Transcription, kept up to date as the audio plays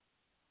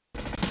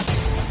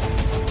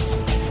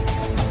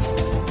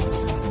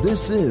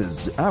This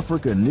is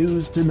Africa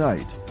News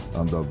Tonight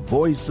on the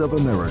Voice of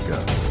America.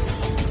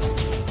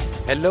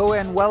 Hello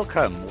and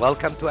welcome.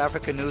 Welcome to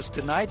Africa News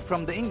Tonight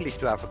from the English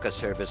to Africa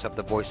service of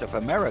the Voice of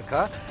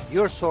America,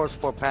 your source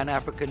for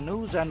Pan-African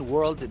news and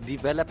world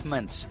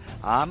developments.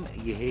 I'm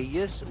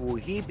Yeheyes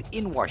Uhib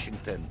in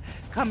Washington.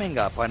 Coming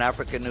up on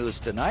Africa News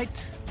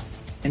Tonight.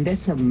 And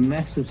that's a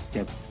massive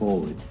step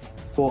forward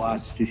for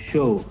us to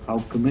show how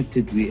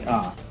committed we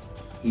are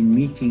in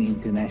meeting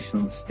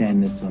international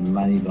standards on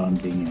money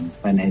laundering and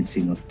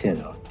financing of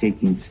terror,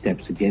 taking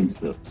steps against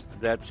those.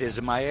 That's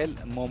Ismail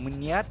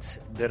Momniat,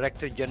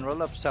 Director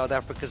General of South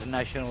Africa's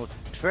National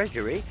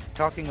Treasury,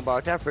 talking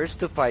about efforts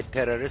to fight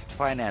terrorist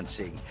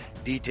financing.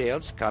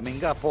 Details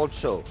coming up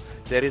also.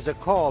 There is a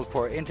call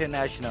for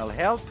international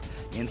help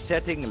in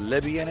setting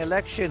Libyan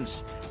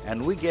elections, and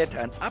we get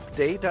an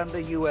update on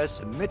the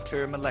U.S.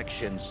 midterm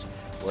elections.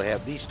 We'll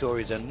have these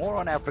stories and more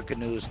on Africa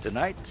News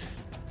Tonight.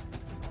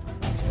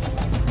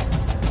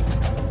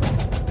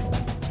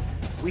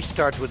 We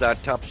start with our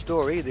top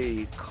story.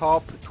 The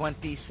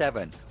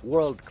COP27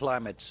 World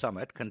Climate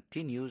Summit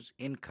continues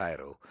in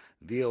Cairo.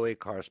 VOA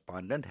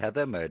correspondent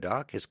Heather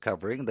Murdoch is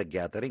covering the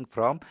gathering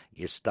from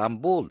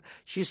Istanbul.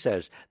 She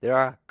says there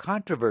are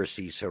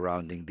controversies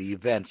surrounding the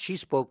event. She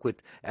spoke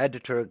with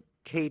editor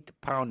Kate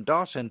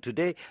Pound-Dawson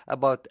today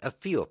about a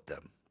few of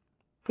them.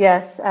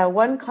 Yes,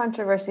 one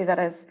controversy that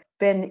has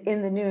been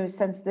in the news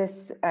since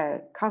this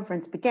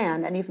conference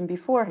began, and even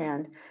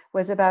beforehand,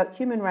 was about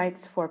human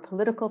rights for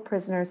political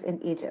prisoners in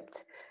Egypt.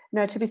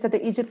 Now, it should be said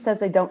that Egypt says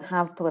they don't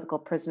have political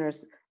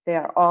prisoners. They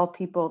are all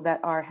people that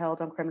are held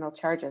on criminal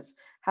charges.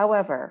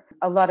 However,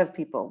 a lot of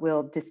people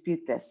will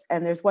dispute this.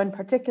 And there's one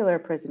particular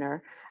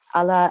prisoner,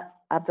 Alaa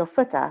Abdel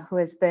Fattah, who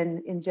has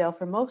been in jail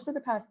for most of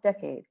the past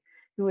decade,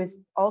 who has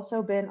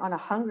also been on a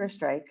hunger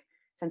strike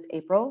since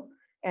April,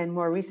 and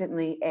more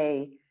recently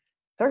a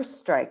thirst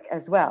strike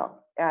as well.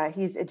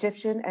 He's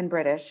Egyptian and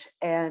British,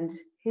 and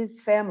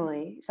his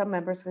family, some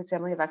members of his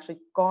family, have actually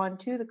gone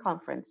to the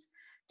conference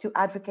to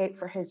advocate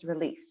for his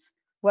release.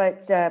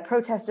 What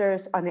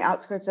protesters on the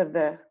outskirts of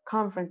the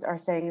conference are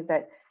saying is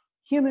that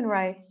human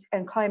rights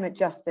and climate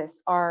justice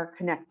are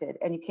connected,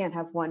 and you can't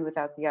have one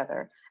without the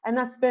other. And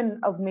that's been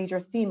a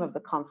major theme of the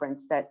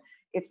conference, that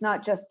it's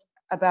not just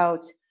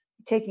about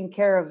taking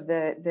care of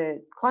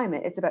the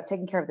climate, it's about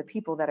taking care of the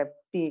people that are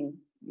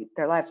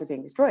their lives are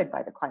being destroyed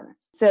by the climate.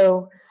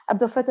 So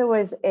Abdel Fattah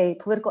was a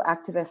political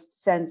activist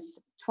since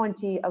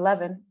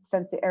 2011,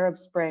 since the Arab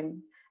Spring,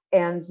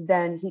 and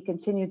then he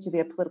continued to be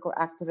a political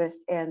activist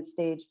and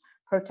stage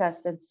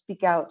protests and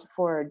speak out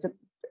for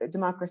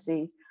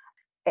democracy.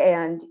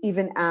 And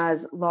even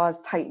as laws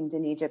tightened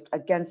in Egypt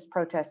against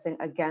protesting,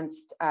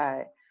 against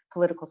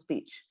political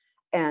speech.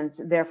 And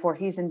therefore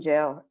he's in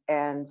jail,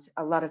 and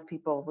a lot of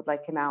people would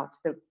like him out.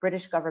 The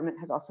British government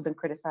has also been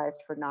criticized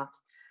for not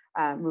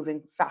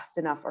moving fast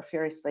enough or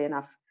furiously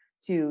enough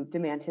to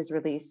demand his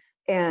release.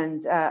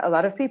 And a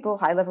lot of people,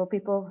 high-level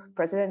people,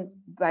 President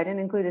Biden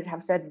included,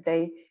 have said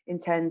they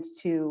intend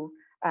to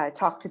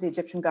talk to the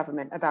Egyptian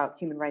government about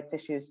human rights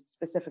issues,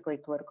 specifically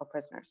political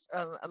prisoners.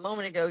 A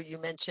moment ago,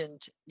 you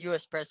mentioned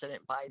U.S.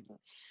 President Biden,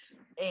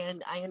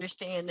 and I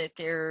understand that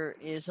there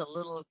is a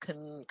little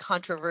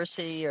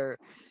controversy or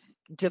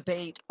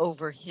debate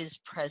over his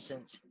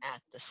presence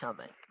at the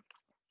summit.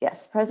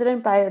 Yes,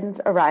 President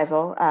Biden's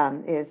arrival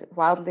is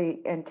wildly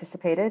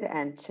anticipated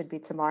and should be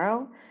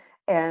tomorrow.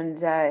 And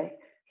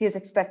he is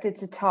expected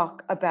to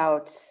talk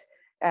about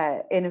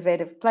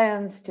innovative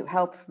plans to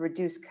help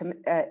reduce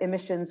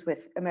emissions with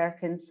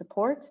American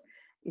support.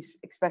 He's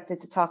expected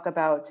to talk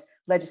about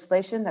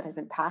legislation that has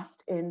been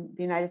passed in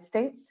the United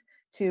States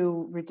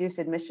to reduce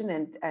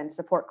emission and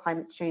support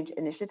climate change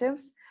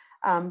initiatives.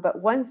 But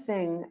one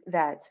thing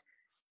that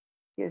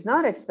he is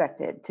not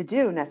expected to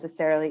do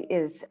necessarily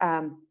is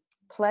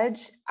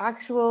pledge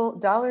actual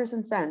dollars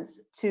and cents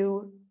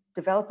to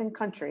developing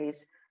countries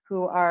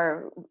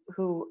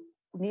who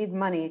need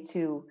money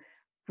to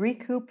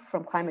recoup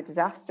from climate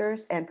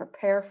disasters and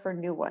prepare for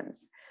new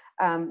ones.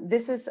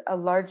 This is a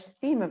large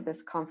theme of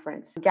this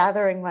conference,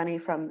 gathering money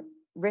from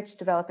rich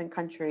developing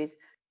countries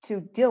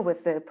to deal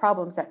with the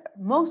problems that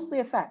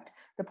mostly affect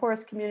the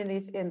poorest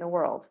communities in the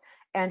world.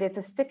 And it's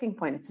a sticking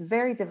point. It's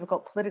very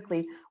difficult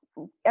politically.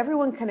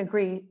 Everyone can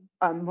agree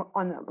on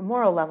a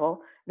moral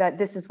level that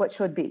this is what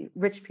should be.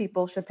 Rich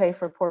people should pay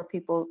for poor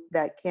people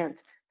that can't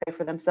pay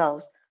for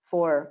themselves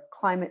for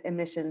climate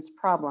emissions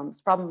problems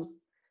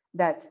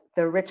that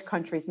the rich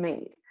countries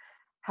made.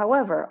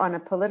 However, on a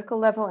political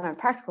level and on a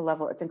practical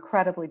level, it's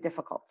incredibly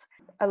difficult.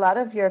 A lot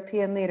of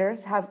European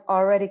leaders have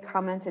already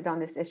commented on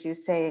this issue,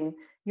 saying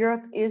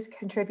Europe is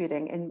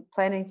contributing and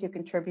planning to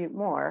contribute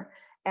more.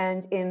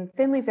 And in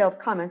thinly veiled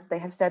comments, they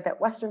have said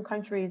that Western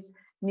countries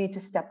need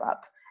to step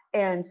up.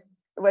 And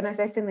when I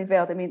say thinly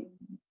veiled,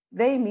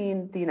 they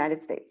mean the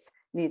United States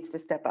needs to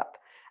step up.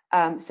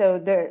 So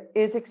there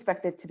is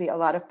expected to be a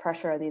lot of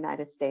pressure on the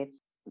United States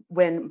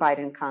when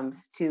Biden comes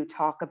to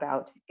talk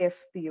about if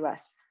the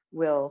U.S.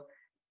 will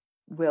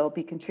will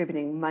be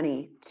contributing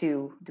money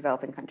to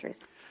developing countries.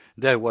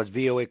 There was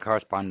VOA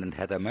correspondent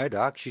Heather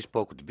Murdoch. She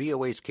spoke with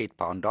VOA's Kate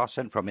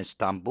Pound-Dawson from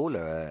Istanbul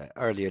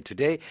earlier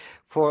today.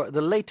 For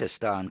the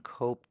latest on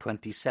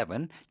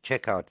COP27,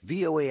 check out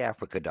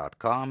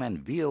voaafrica.com and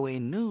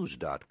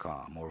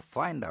voanews.com or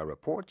find our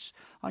reports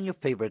on your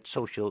favorite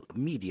social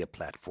media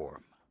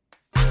platform.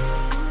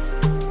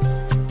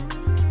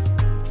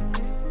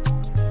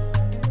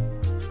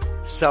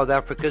 South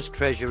Africa's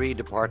Treasury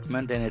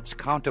Department and its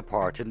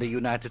counterpart in the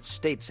United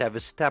States have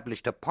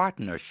established a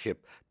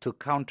partnership to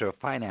counter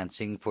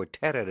financing for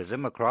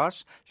terrorism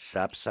across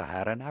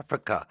sub-Saharan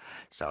Africa.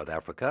 South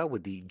Africa,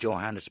 with the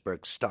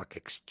Johannesburg Stock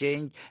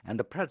Exchange and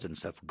the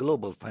presence of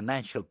global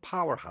financial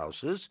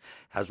powerhouses,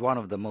 has one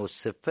of the most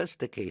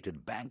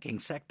sophisticated banking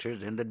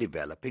sectors in the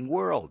developing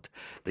world.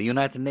 The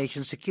United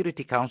Nations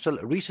Security Council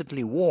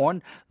recently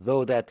warned,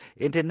 though, that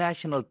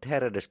international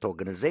terrorist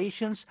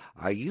organizations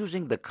are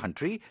using the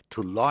country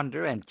to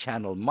launder and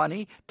channel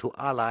money to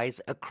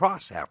allies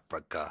across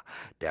Africa.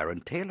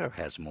 Darren Taylor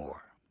has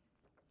more.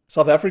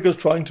 South Africa is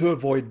trying to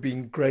avoid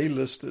being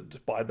grey-listed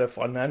by the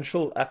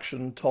Financial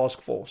Action Task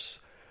Force.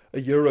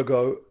 A year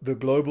ago, the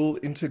Global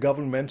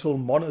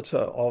Intergovernmental Monitor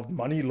of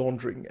Money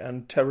Laundering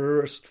and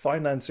Terrorist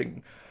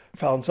Financing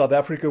found South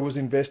Africa was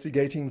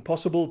investigating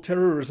possible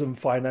terrorism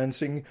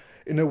financing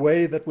in a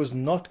way that was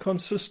not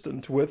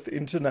consistent with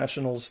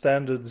international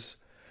standards.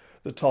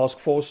 The task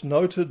force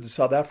noted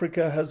South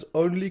Africa has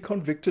only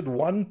convicted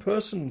one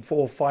person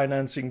for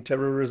financing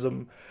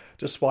terrorism,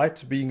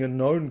 despite being a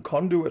known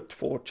conduit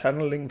for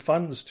channeling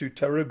funds to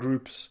terror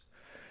groups.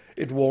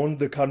 It warned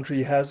the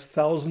country has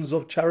thousands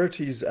of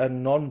charities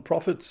and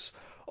non-profits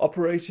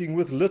operating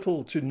with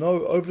little to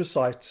no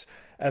oversight,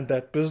 and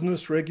that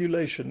business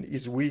regulation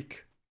is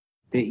weak.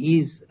 There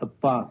is a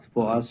path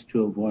for us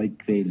to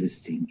avoid grey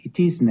listing. It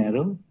is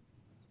narrow,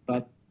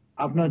 but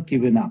I've not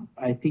given up.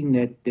 I think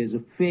that there's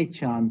a fair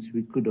chance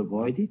we could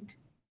avoid it.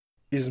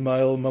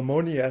 Ismail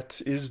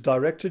Mamoniat is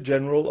Director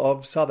General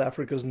of South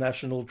Africa's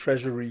National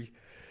Treasury.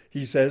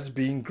 He says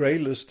being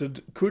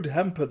grey-listed could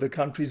hamper the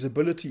country's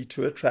ability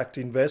to attract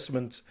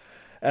investment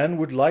and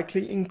would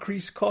likely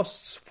increase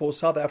costs for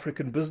South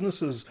African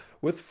businesses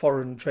with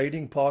foreign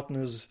trading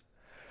partners.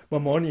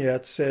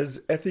 Mamoniat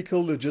says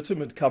ethical,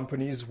 legitimate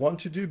companies want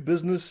to do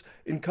business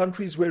in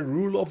countries where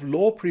rule of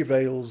law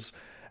prevails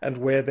and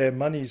where their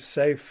money's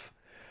safe.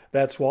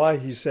 That's why,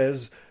 he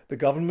says, the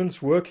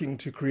government's working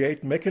to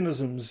create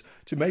mechanisms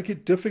to make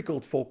it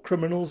difficult for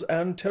criminals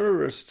and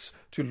terrorists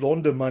to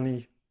launder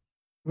money.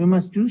 We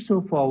must do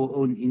so for our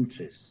own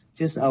interests,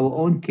 just our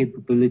own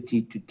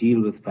capability to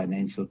deal with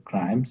financial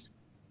crimes,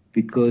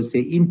 because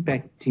they're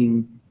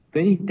impacting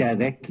very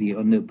directly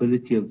on the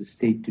ability of the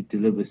state to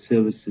deliver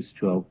services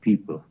to our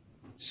people.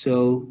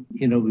 So,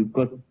 we've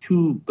got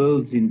two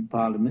bills in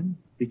Parliament,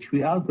 which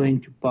we are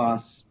going to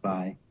pass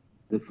by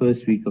the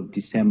first week of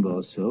December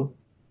or so,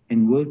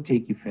 and will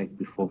take effect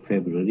before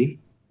February.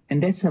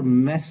 And that's a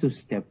massive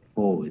step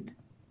forward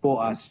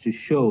for us to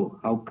show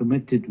how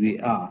committed we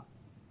are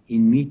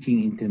in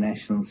meeting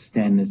international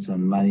standards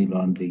on money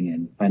laundering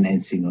and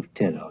financing of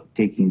terror,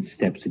 taking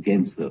steps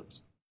against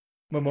those.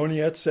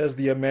 Mamoniat says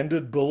the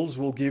amended bills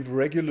will give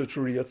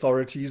regulatory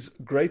authorities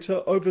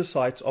greater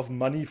oversight of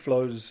money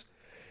flows.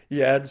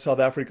 He adds South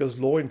Africa's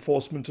law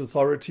enforcement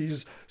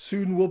authorities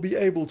soon will be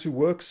able to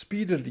work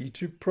speedily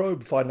to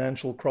probe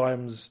financial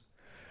crimes.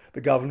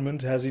 The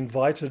government has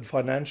invited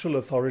financial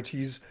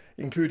authorities,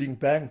 including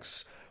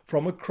banks,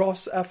 from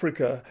across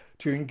Africa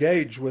to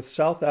engage with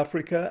South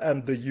Africa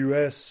and the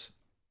US.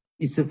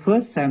 It's the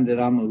first time that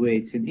I'm aware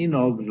it's an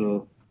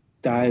inaugural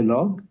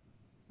dialogue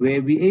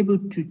where we're able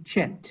to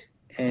chat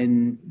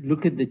and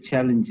look at the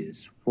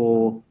challenges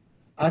for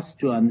us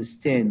to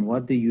understand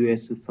what the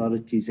U.S.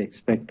 authorities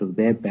expect of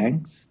their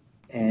banks,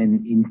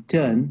 and in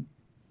turn,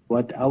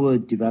 what our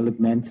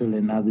developmental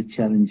and other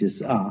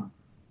challenges are.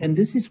 And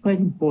this is quite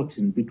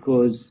important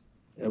because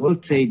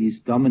world trade is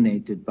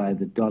dominated by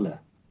the dollar.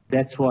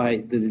 That's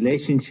why the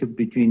relationship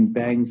between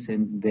banks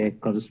and their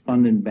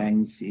correspondent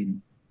banks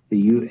in the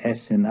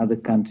U.S. and other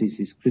countries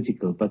is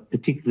critical, but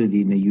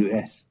particularly in the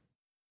U.S.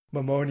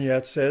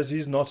 Mamoniat says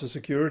he's not a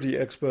security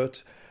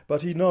expert,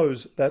 but he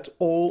knows that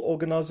all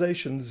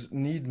organizations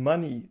need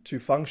money to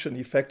function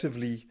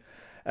effectively,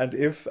 and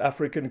if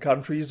African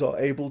countries are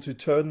able to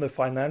turn the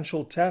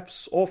financial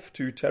taps off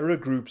to terror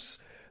groups,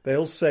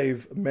 they'll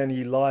save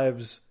many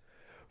lives.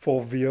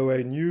 For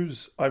VOA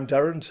News, I'm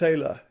Darren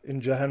Taylor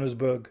in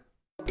Johannesburg.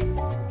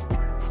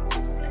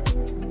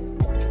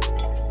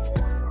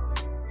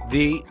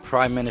 The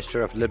Prime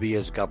Minister of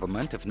Libya's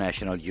Government of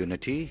National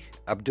Unity,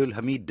 Abdul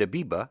Hamid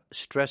Dabiba,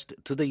 stressed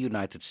to the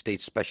United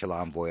States Special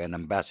Envoy and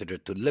Ambassador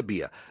to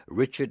Libya,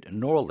 Richard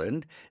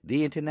Norland,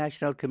 the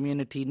international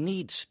community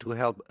needs to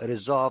help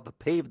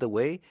pave the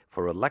way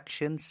for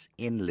elections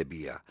in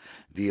Libya.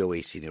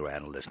 VOA senior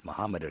analyst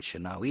Mohammed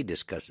Al-Shanawi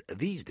discussed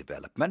these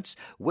developments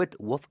with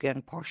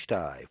Wolfgang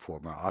Porstai,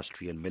 former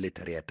Austrian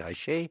military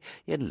attaché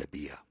in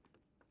Libya.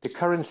 The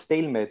current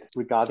stalemate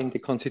regarding the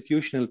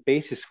constitutional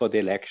basis for the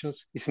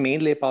elections is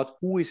mainly about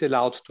who is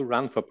allowed to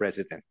run for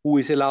president, who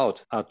is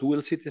allowed. Are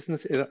dual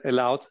citizens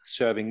allowed,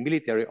 serving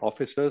military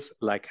officers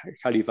like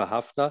Khalifa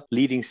Haftar,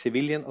 leading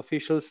civilian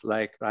officials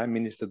like Prime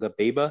Minister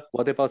Dabeba?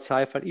 What about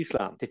Saif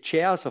al-Islam? The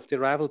chairs of the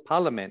rival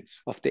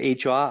parliaments of the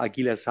HOR,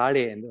 Aguila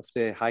Saleh, and of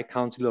the High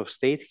Council of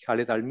State,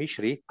 Khaled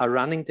al-Mishri, are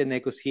running the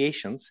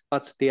negotiations,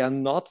 but they are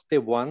not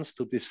the ones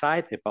to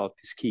decide about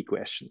these key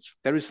questions.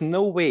 There is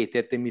no way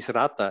that the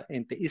Misrata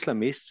and the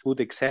Islamists would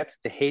accept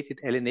the hated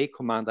LNA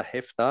commander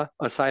Haftar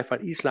or Saif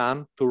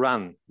al-Islam to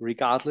run,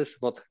 regardless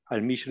what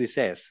al-Mishri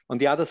says. On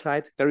the other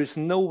side, there is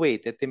no way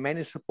that the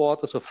many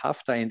supporters of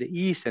Haftar in the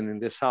east and in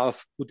the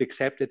south would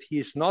accept that he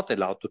is not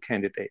allowed to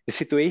candidate. The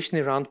situation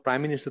around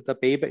Prime Minister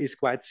Dabeba is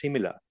quite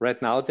similar.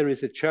 Right now, there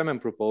is a German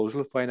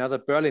proposal for another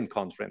Berlin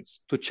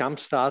conference to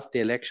jumpstart the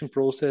election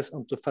process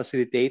and to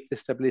facilitate the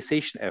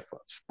stabilization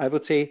efforts. I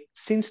would say,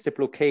 since the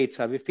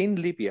blockades are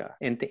within Libya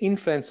and the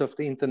influence of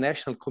the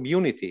international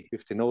community,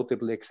 with the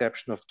notable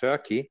exception of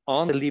Turkey,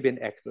 on the Libyan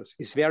actors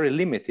is very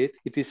limited,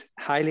 it is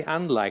highly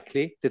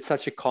unlikely that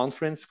such a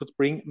conference would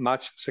bring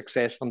much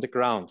success on the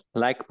ground.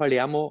 Like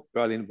Palermo,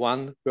 Berlin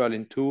 1,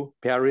 Berlin 2,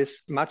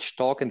 Paris, much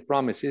talk and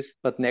promises,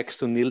 but next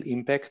to nil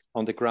impact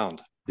on the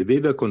ground.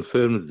 Dabeba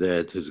confirmed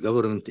that his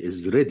government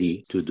is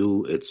ready to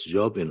do its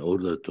job in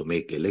order to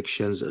make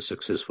elections a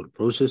successful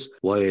process,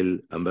 while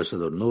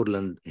Ambassador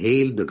Norland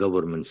hailed the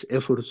government's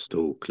efforts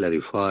to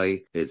clarify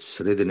its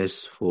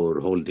readiness for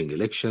holding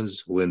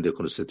elections when the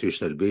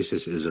constitutional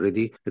basis is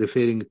ready,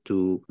 referring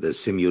to the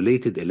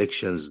simulated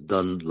elections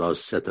done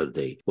last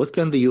Saturday. What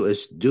can the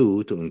U.S.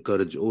 do to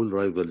encourage all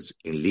rivals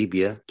in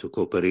Libya to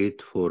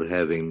cooperate for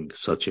having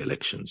such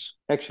elections?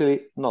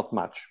 Actually, not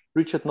much.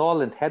 Richard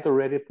Norland had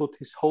already put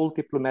his whole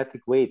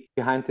diplomatic weight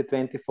behind the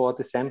 24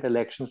 December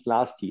elections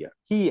last year.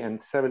 He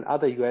and several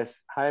other US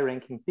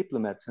high-ranking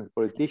diplomats and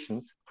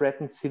politicians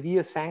threatened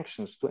severe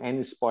sanctions to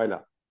any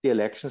spoiler. The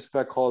elections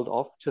were called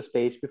off just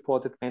days before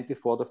the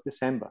 24th of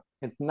December,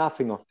 and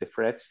nothing of the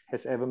threats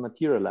has ever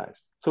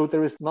materialized. So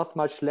there is not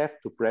much left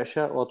to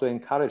pressure or to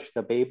encourage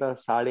Dabeba,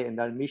 Saleh, and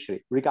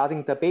al-Mishri.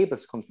 Regarding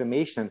Dabeba's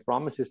confirmation and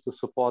promises to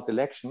support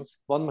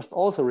elections, one must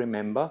also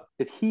remember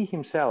that he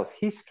himself,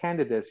 his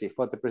candidacy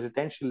for the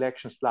presidential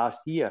elections last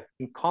year,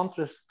 in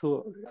contrast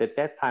to the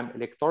that time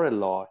electoral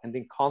law and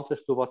in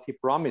contrast to what he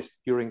promised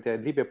during the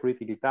Libya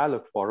Political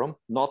Dialogue Forum,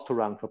 not to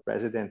run for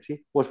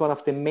presidency, was one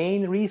of the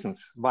main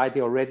reasons why the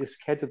already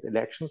scheduled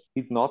elections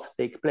did not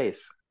take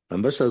place.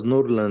 Ambassador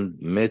Norland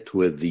met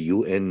with the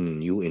UN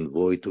new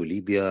envoy to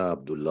Libya,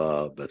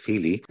 Abdullah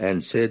Bathili,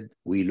 and said,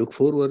 "We look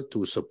forward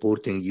to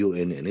supporting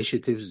UN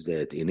initiatives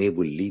that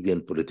enable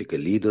Libyan political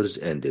leaders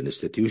and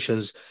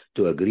institutions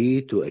to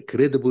agree to a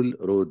credible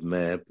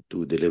roadmap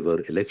to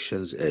deliver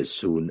elections as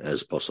soon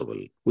as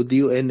possible." Would the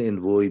UN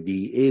envoy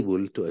be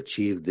able to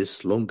achieve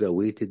this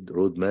long-awaited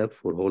roadmap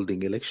for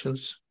holding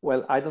elections?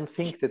 Well, I don't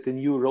think that the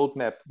new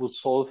roadmap would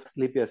solve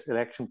Libya's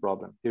election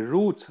problem. The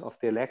roots of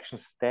the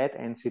election's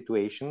dead-end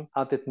situation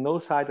are that no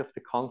side of the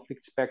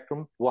conflict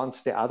spectrum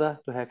wants the other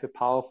to have a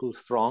powerful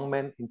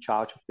strongman in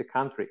charge of the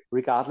country,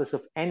 regardless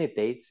of any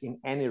dates in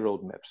any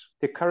roadmaps.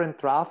 The current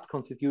draft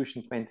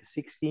Constitution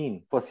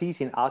 2016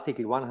 foresees in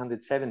Article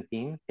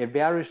 117 a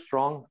very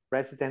strong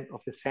president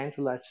of a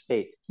centralized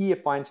state. He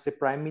appoints the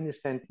prime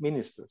minister and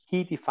ministers.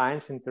 He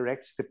defines and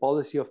directs the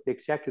policy of the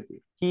executive.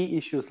 He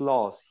issues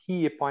laws.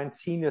 He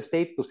appoints senior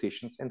state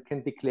positions and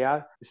can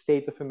declare a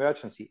state of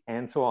emergency,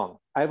 and so on.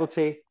 I would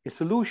say a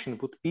solution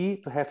would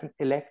be to have an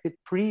elected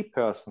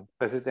three-person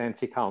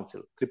presidency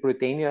council,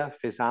 Tripolitania,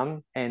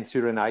 Fezzan, and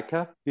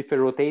Cyrenaica, with a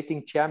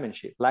rotating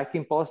chairmanship, like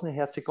in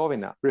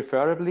Bosnia-Herzegovina,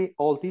 preferably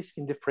all this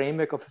in the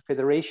framework of a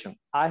federation.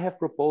 I have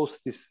proposed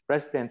this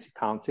presidency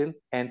council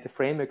and the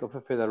framework of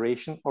a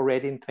federation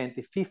already in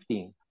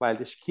 2015, while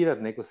the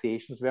Skhirat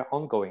negotiations were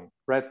ongoing.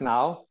 Right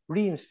now,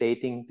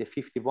 reinstating the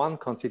 51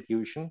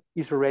 constitution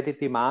is already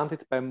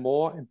demanded by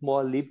more and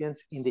more Libyans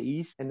in the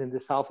east and in the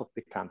south of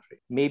the country.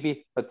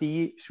 Maybe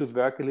Badi should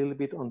work a little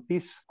bit on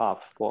this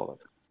path forward.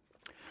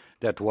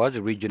 That was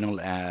regional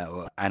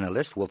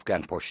analyst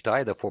Wolfgang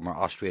Postai, the former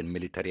Austrian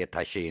military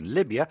attaché in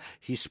Libya.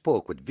 He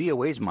spoke with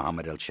VOA's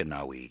Mohammed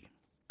El-Shenawi.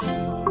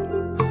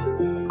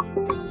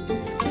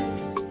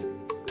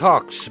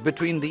 Talks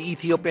between the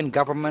Ethiopian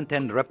government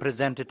and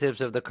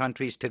representatives of the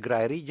country's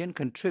Tigray region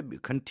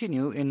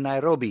continue in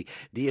Nairobi,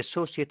 the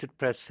Associated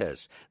Press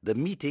says. The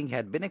meeting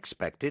had been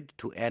expected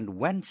to end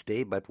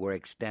Wednesday, but were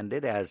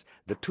extended as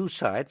the two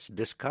sides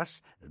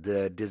discuss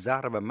the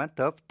disarmament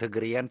of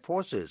Tigrayan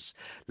forces.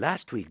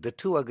 Last week, the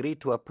two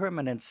agreed to a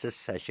permanent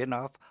cessation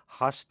of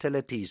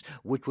hostilities,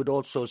 which would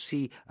also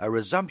see a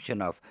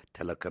resumption of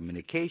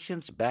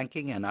telecommunications,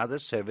 banking, and other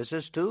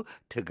services to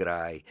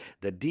Tigray.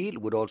 The deal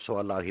would also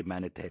allow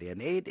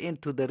humanitarian aid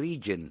into the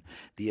region.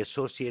 The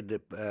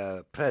Associated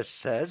Press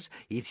says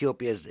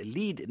Ethiopia's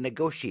lead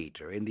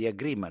negotiator in the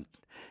agreement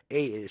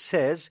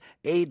says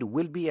aid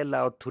will be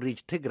allowed to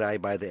reach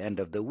Tigray by the end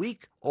of the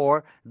week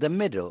or the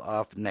middle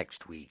of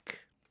next week.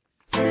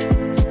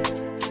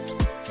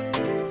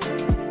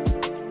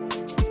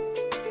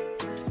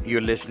 You're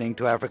listening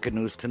to Africa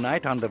News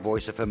Tonight on the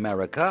Voice of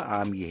America.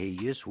 I'm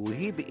Yehiyus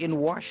Wuhib in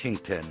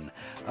Washington.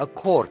 A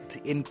court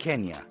in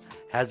Kenya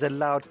has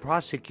allowed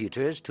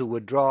prosecutors to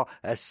withdraw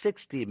a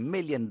 $60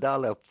 million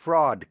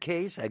fraud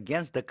case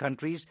against the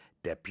country's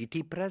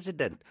deputy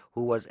president,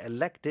 who was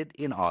elected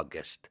in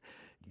August.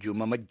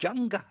 Juma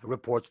Majanga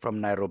reports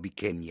from Nairobi,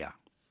 Kenya.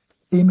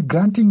 In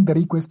granting the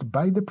request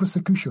by the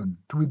prosecution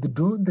to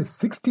withdraw the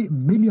 $60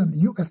 million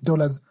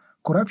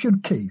corruption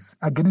case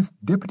against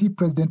Deputy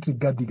President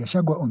Rigathi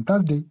Gachagua on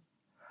Thursday,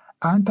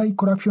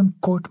 Anti-Corruption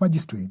Court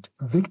Magistrate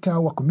Victor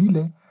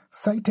Wakumile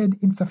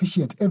cited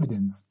insufficient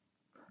evidence.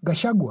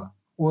 Gachagua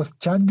was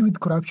charged with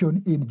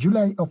corruption in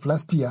July of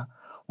last year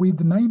with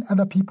 9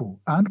 other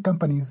people and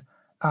companies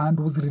and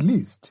was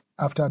released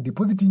after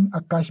depositing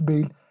a cash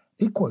bail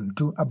equal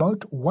to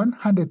about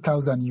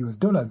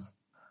 $100,000.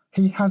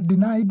 He has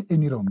denied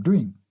any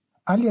wrongdoing.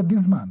 Earlier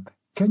this month,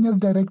 Kenya's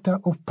Director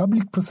of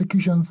Public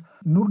Prosecutions,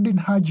 Nurdin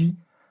Haji,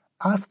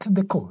 asked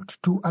the court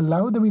to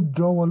allow the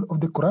withdrawal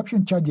of the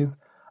corruption charges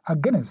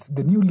against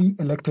the newly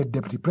elected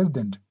deputy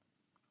president.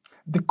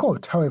 The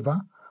court,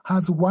 however,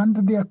 has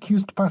warned the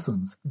accused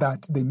persons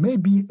that they may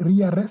be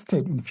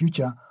rearrested in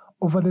future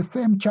over the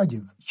same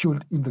charges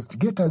should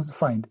investigators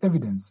find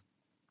evidence.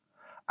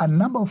 A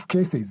number of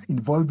cases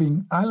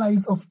involving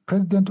allies of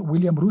President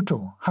William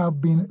Ruto have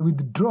been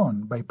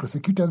withdrawn by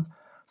prosecutors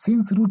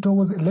since Ruto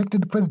was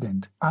elected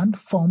president and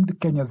formed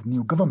Kenya's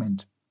new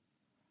government.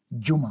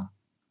 Juma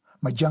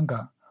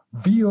Majanga,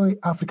 VOA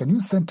Africa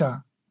News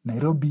Center,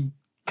 Nairobi,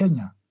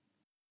 Kenya.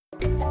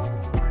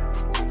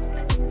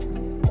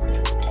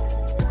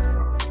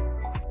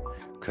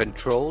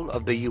 Control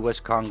of the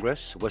U.S.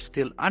 Congress was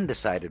still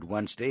undecided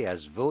Wednesday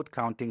as vote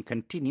counting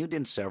continued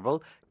in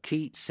several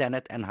key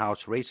Senate and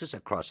House races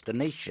across the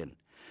nation.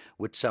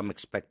 With some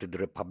expected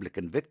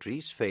Republican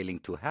victories failing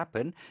to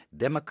happen,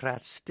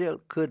 Democrats still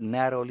could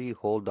narrowly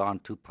hold on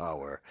to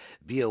power.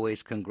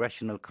 VOA's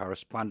congressional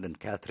correspondent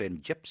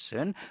Catherine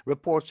Gibson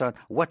reports on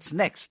what's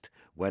next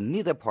when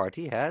neither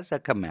party has a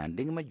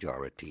commanding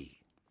majority.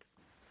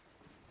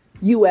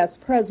 U.S.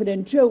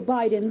 President Joe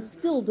Biden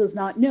still does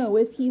not know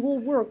if he will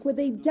work with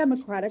a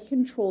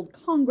Democratic-controlled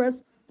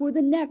Congress for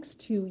the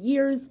next 2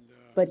 years,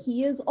 but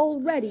he is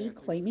already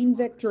claiming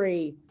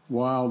victory.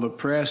 While the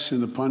press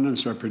and the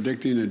pundits are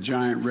predicting a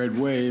giant red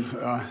wave,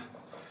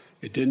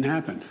 it didn't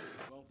happen.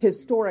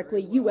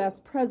 Historically,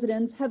 U.S.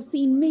 presidents have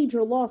seen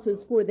major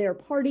losses for their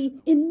party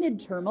in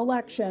midterm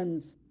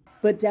elections.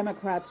 But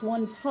Democrats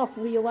won tough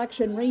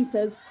re-election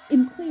races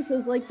in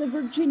places like the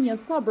Virginia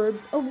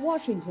suburbs of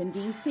Washington,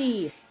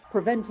 D.C.,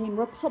 preventing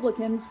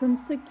Republicans from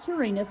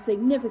securing a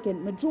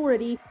significant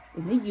majority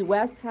in the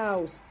U.S.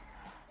 House.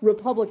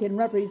 Republican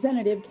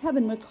Representative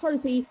Kevin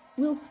McCarthy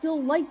will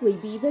still likely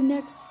be the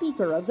next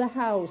Speaker of the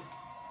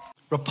House.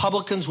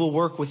 Republicans will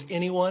work with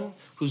anyone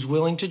who's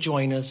willing to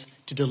join us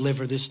to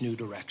deliver this new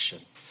direction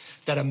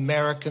that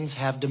Americans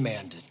have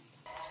demanded.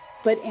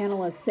 But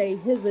analysts say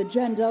his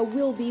agenda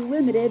will be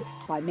limited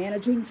by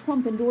managing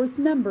Trump-endorsed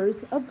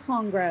members of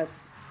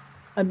Congress.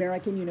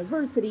 American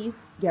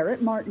University's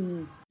Garrett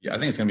Martin. Yeah, I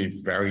think it's going to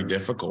be very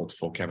difficult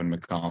for Kevin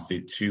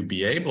McCarthy to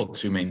be able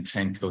to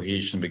maintain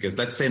cohesion because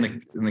let's say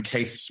in the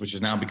case, which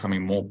is now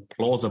becoming more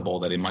plausible,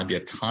 that it might be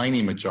a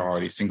tiny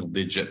majority, single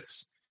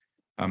digits,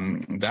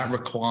 that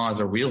requires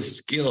a real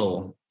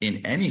skill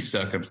in any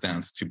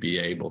circumstance to be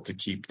able to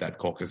keep that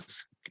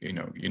caucus,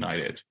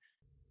 united.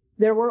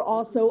 There were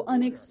also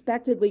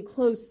unexpectedly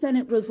close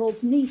Senate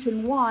results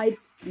nationwide,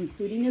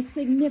 including a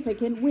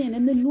significant win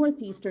in the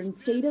northeastern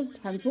state of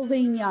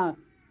Pennsylvania.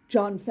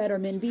 John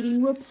Fetterman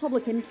beating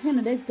Republican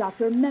candidate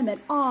Dr. Mehmet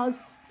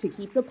Oz to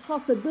keep the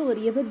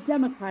possibility of a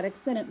Democratic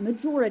Senate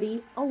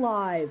majority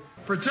alive.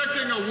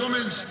 Protecting a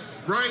woman's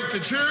right to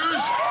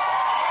choose,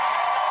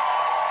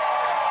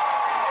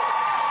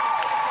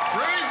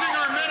 raising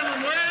our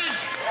minimum wage,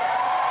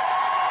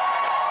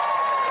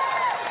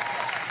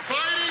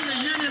 fighting the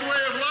union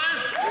way of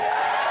life.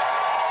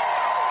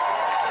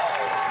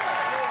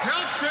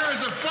 Healthcare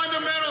is a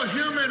fundamental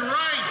human right.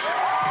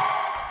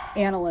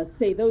 Analysts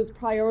say those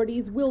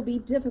priorities will be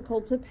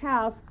difficult to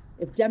pass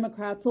if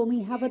Democrats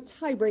only have a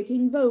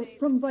tie-breaking vote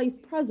from Vice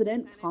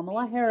President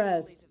Kamala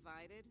Harris.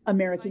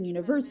 American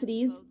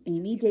University's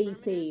Amy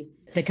Dacey.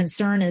 The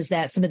concern is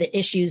that some of the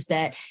issues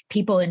that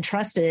people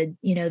entrusted,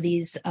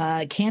 these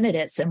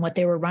candidates and what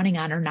they were running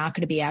on are not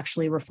going to be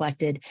actually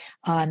reflected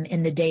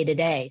in the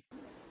day-to-day.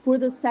 For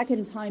the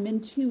second time in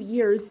 2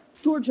 years,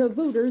 Georgia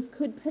voters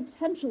could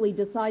potentially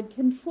decide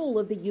control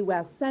of the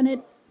U.S.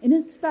 Senate in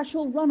a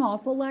special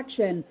runoff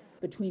election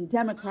between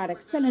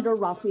Democratic Senator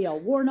Raphael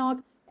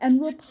Warnock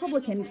and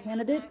Republican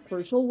candidate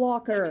Herschel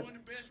Walker.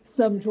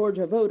 Some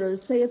Georgia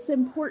voters say it's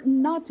important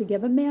not to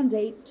give a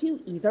mandate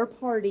to either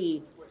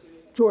party.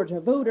 Georgia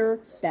voter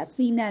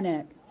Betsy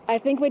Nenick. I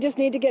think we just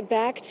need to get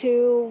back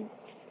to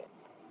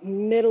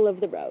middle of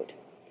the road.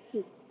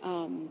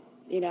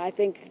 I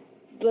think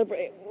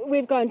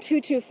we've gone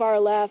too far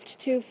left,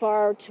 too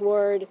far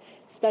toward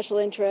special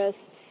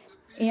interests.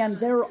 And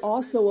they're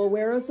also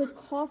aware of the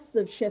costs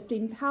of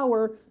shifting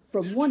power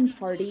from one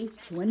party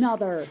to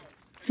another.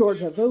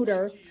 Georgia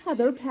voter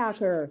Heather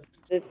Packer.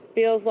 It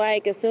feels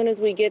like as soon as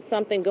we get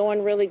something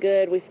going really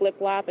good, we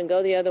flip-flop and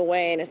go the other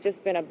way, and it's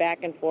just been a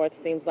back and forth,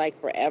 seems like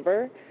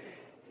forever.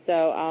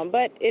 So,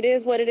 but it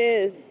is what it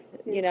is.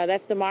 You know,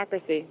 that's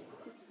democracy.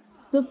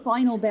 The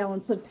final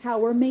balance of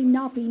power may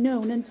not be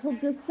known until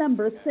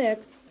December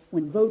 6th,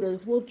 when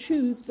voters will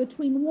choose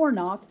between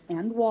Warnock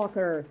and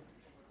Walker.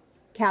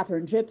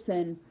 Catherine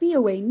Gibson,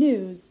 VOA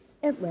News,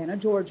 Atlanta,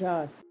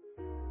 Georgia.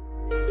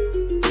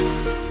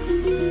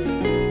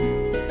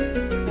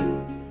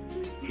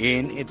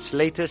 In its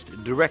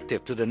latest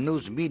directive to the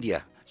news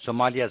media,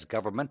 Somalia's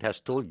government has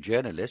told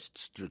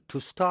journalists to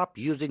stop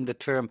using the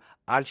term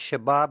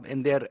Al-Shabaab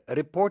in their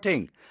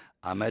reporting.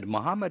 Ahmed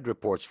Mohammed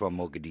reports from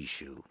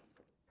Mogadishu.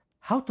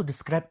 How to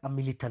describe a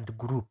militant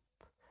group?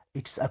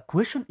 It's a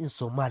question in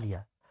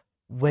Somalia,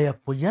 where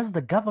for years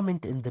the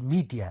government and the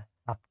media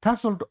have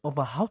tussled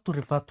over how to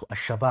refer to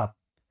Al-Shabaab.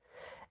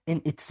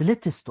 In its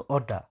latest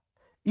order,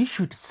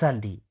 issued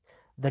Sunday,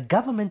 the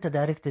government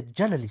directed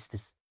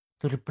journalists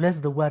to replace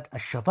the word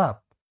Al-Shabaab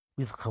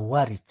with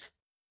Khawarij,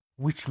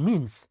 which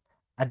means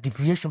a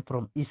deviation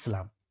from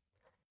Islam.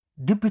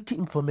 Deputy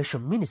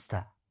Information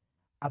Minister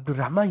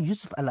Abdurrahman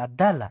Yusuf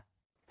Al-Adala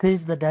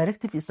says the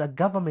directive is a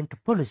government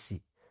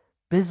policy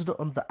based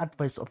on the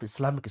advice of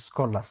Islamic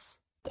scholars.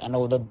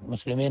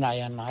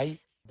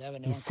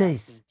 He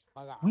says,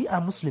 we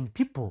are Muslim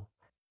people.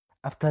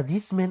 After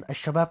these men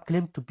Al-Shabaab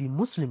claimed to be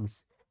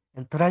Muslims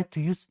and tried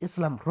to use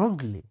Islam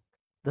wrongly,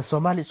 the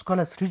Somali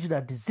scholars reached a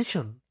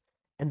decision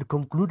and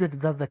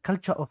concluded that the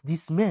culture of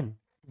these men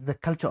is the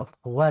culture of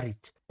Khawarij,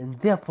 and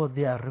therefore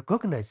they are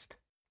recognized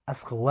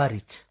as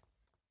Khawarij.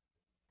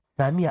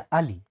 Samia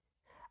Ali,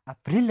 a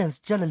freelance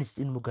journalist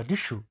in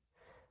Mogadishu,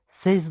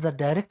 says the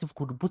directive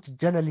could put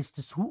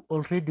journalists who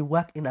already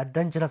work in a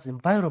dangerous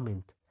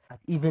environment at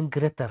even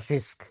greater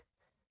risk.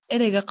 She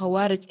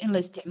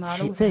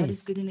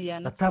says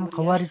the term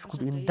Khawarij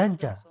could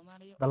endanger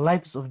the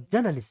lives of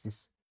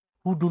journalists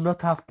who do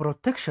not have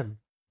protection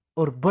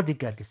or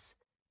bodyguards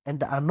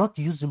and are not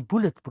using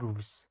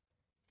bulletproofs.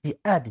 He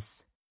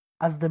adds,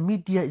 as the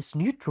media is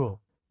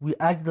neutral, we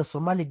urge the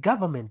Somali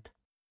government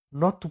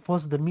not to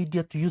force the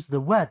media to use the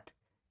word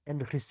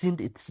and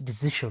rescind its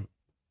decision.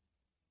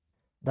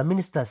 The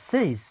minister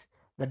says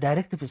the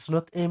directive is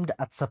not aimed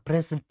at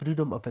suppressing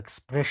freedom of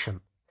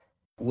expression.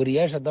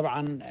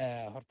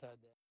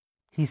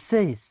 He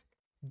says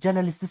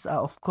journalists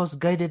are of course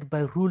guided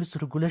by rules,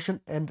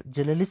 regulation, and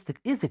journalistic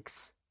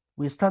ethics.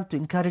 We stand to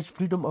encourage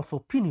freedom of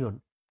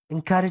opinion,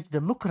 encourage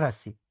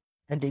democracy,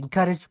 and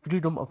encourage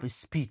freedom of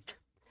speech.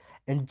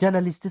 And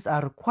journalists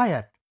are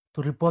required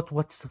to report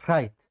what's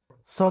right.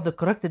 So the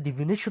correct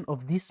definition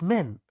of these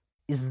men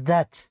is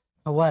that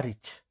Khawarij.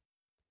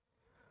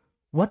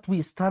 What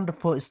we stand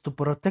for is to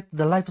protect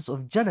the lives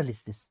of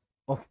journalists.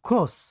 Of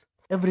course,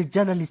 every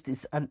journalist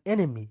is an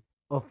enemy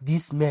of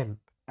these men,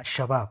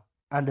 Al-Shabaab,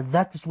 and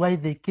that is why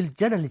they kill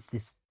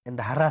journalists and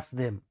harass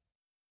them.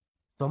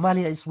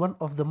 Somalia is one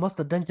of the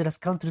most dangerous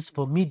countries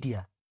for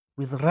media,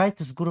 with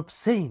rights groups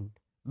saying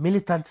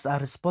militants are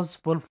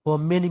responsible for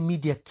many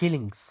media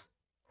killings.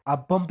 A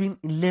bombing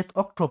in late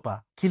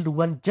October killed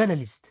one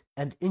journalist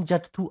and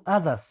injured two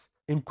others,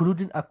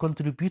 including a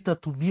contributor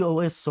to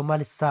VOA's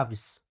Somali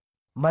service.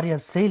 Marian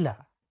Saila,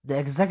 the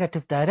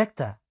executive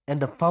director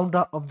and the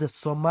founder of the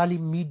Somali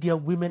Media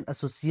Women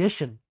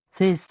Association,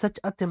 says such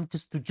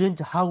attempts to change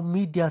how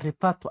media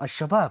refer to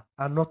Al-Shabaab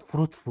are not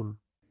fruitful.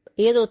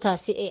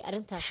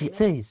 She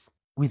says,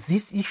 with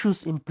these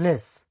issues in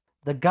place,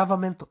 the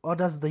government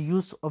orders the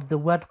use of the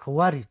word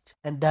Khawarij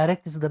and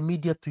directs the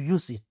media to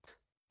use it.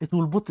 It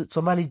will put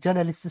Somali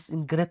journalists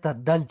in greater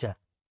danger.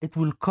 It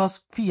will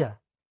cause fear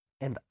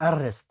and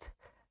unrest,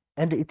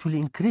 and it will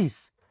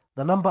increase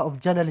the number of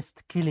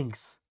journalist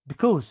killings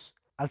because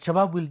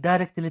Al-Shabaab will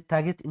directly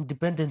target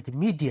independent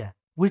media,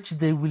 which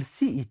they will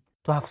see it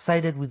to have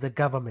sided with the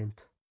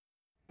government.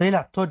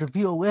 Taylor told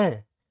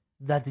VOA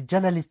that the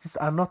journalists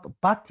are not a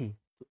party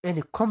to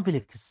any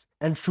conflicts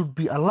and should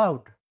be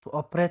allowed to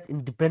operate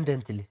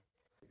independently.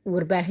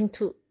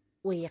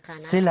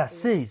 Saila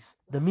says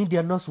the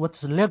media knows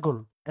what's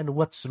legal and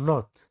what's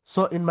not.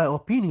 So in my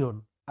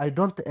opinion, I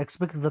don't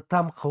expect the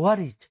term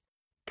Khawarij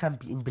can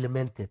be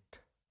implemented.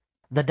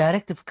 The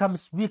directive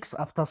comes weeks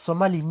after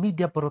Somali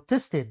media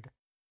protested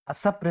a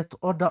separate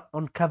order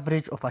on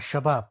coverage of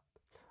Al-Shabaab.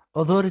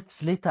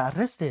 Authorities later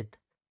arrested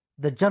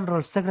the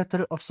General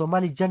Secretary of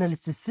Somali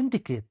Journalists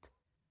Syndicate,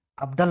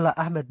 Abdullah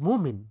Ahmed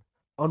Mumin,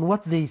 on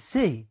what they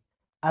say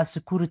are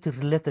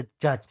security-related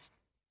charges.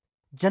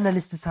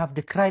 Journalists have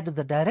decried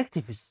the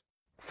directives,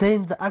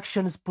 saying the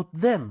actions put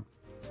them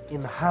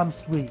in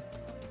harm's way.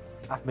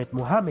 Ahmed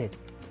Mohammed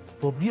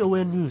for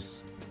VOA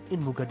News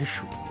in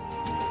Mogadishu.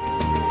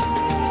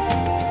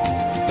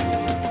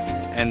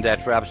 And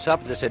that wraps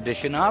up this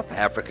edition of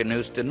Africa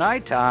News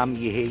Tonight. I'm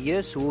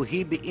Yehia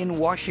Suhibi in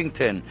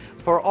Washington.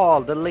 For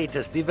all the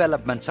latest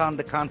developments on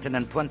the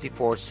continent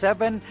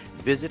 24/7,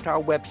 visit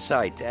our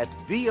website at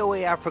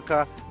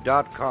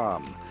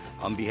voaafrica.com.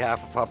 On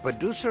behalf of our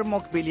producer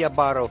Mokbilia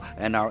Baro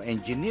and our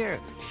engineer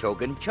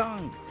Shogun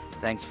Chung,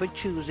 Thanks for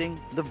choosing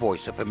the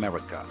Voice of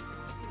America.